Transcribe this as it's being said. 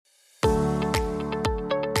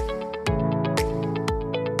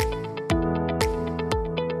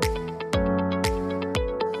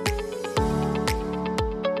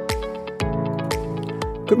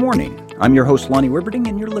Good morning. I'm your host, Lonnie Riverding,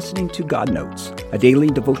 and you're listening to God Notes, a daily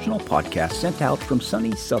devotional podcast sent out from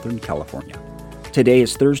sunny Southern California. Today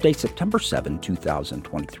is Thursday, September 7,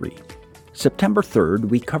 2023. September 3rd,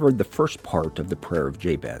 we covered the first part of the prayer of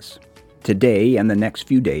Jabez. Today and the next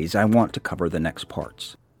few days, I want to cover the next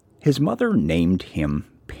parts. His mother named him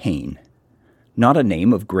Pain. Not a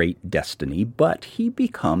name of great destiny, but he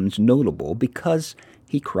becomes notable because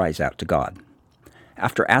he cries out to God.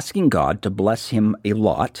 After asking God to bless him a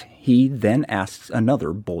lot, he then asks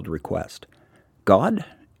another bold request. God,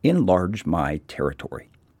 enlarge my territory.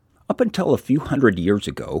 Up until a few hundred years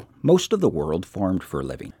ago, most of the world farmed for a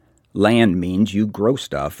living. Land means you grow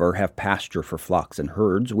stuff or have pasture for flocks and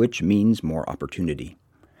herds, which means more opportunity.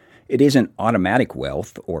 It isn't automatic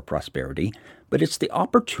wealth or prosperity, but it's the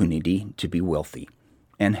opportunity to be wealthy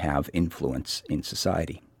and have influence in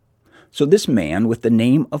society. So this man with the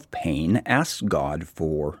name of Pain asks God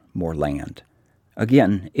for more land.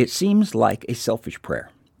 Again, it seems like a selfish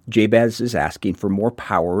prayer. Jabez is asking for more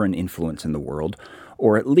power and influence in the world,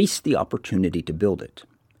 or at least the opportunity to build it,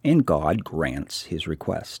 and God grants his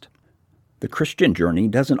request. The Christian journey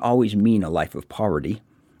doesn't always mean a life of poverty.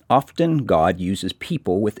 Often God uses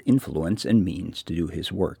people with influence and means to do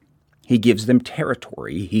his work. He gives them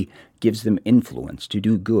territory. He gives them influence to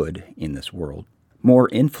do good in this world. More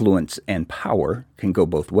influence and power can go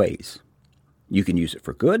both ways. You can use it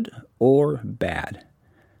for good or bad.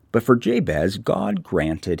 But for Jabez, God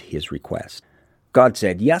granted his request. God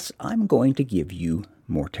said, yes, I'm going to give you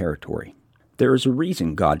more territory. There is a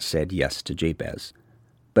reason God said yes to Jabez,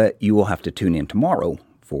 but you will have to tune in tomorrow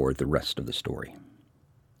for the rest of the story.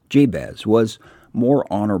 Jabez was more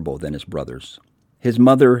honorable than his brothers. His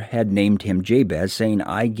mother had named him Jabez, saying,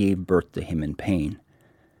 I gave birth to him in pain.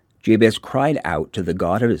 Jabez cried out to the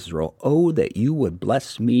God of Israel, oh, that you would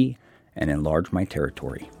bless me and enlarge my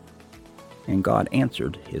territory. And God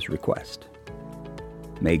answered his request.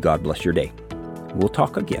 May God bless your day. We'll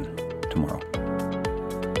talk again tomorrow.